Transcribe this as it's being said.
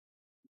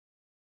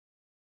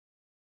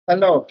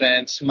Hello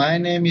friends, my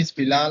name is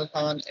Bilal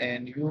Khan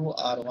and you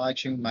are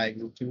watching my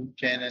YouTube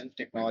channel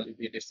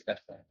Technology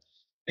Discussion.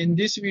 In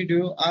this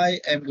video, I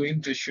am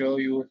going to show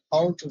you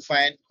how to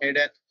find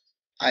hidden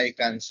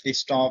icons,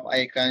 stop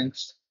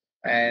icons,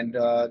 and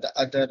the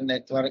other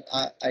network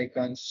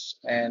icons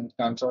and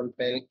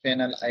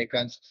panel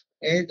icons.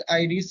 As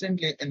I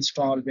recently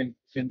installed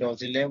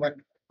Windows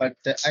 11, but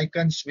the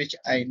icons which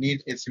I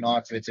need is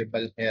not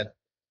visible here.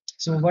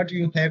 So what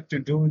you have to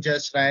do,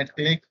 just right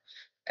click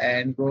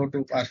and go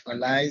to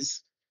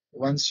personalize.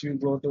 Once you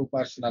go to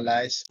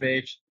personalize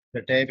page,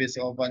 the tab is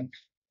open,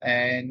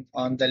 and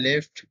on the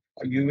left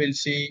you will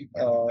see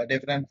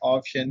different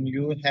option.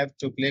 You have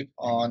to click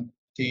on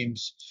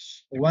themes.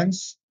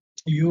 Once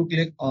you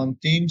click on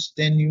themes,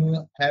 then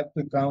you have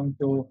to come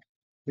to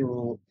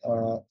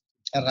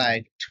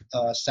right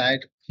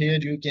side. Here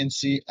you can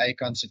see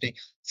icon setting.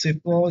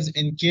 Suppose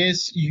in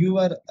case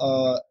your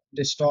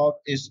desktop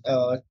is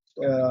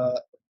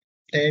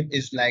tab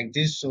is like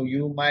this, so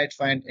you might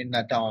find in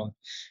a down,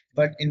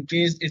 but in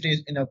case it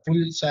is in a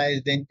full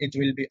size, then it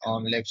will be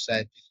on left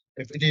side.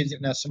 If it is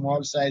in a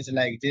small size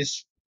like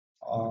this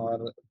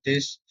or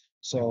this,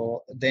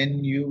 so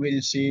then you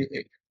will see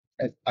it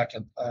at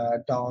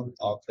down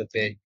of the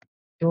page.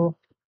 So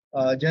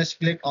just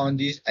click on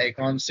these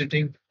icons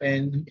sitting,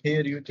 and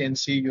here you can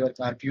see your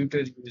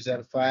computer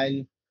user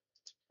file,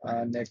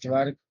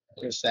 network,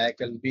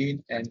 recycle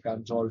bin, and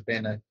control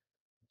panel.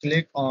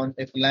 Click on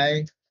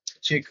apply,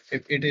 check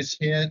if it is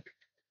here.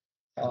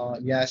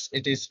 Yes,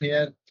 it is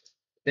here.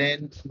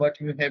 Then what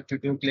you have to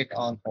do, click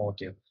on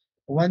OK.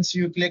 Once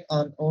you click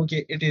on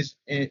OK, it is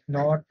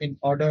not in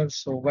order.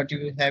 So what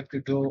you have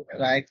to do,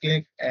 right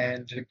click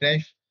and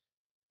refresh.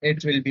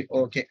 It will be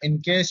OK.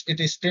 In case it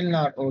is still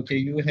not OK,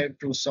 you have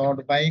to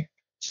sort by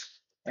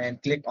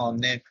and click on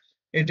name.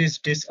 It is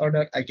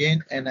disorder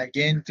again and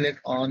again, click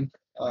on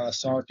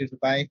sorted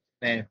by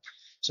name.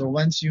 So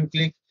once you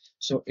click,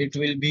 so it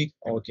will be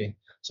okay.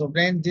 So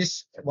friend,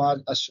 this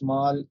was a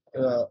small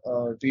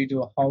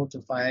video how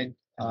to find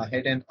a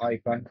hidden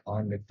icon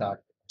on the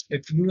top.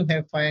 If you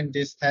have find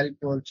this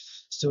helpful,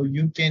 so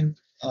you can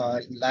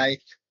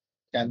like,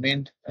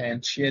 comment,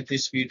 and share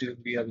this video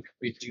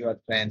with your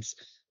friends.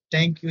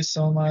 Thank you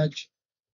so much.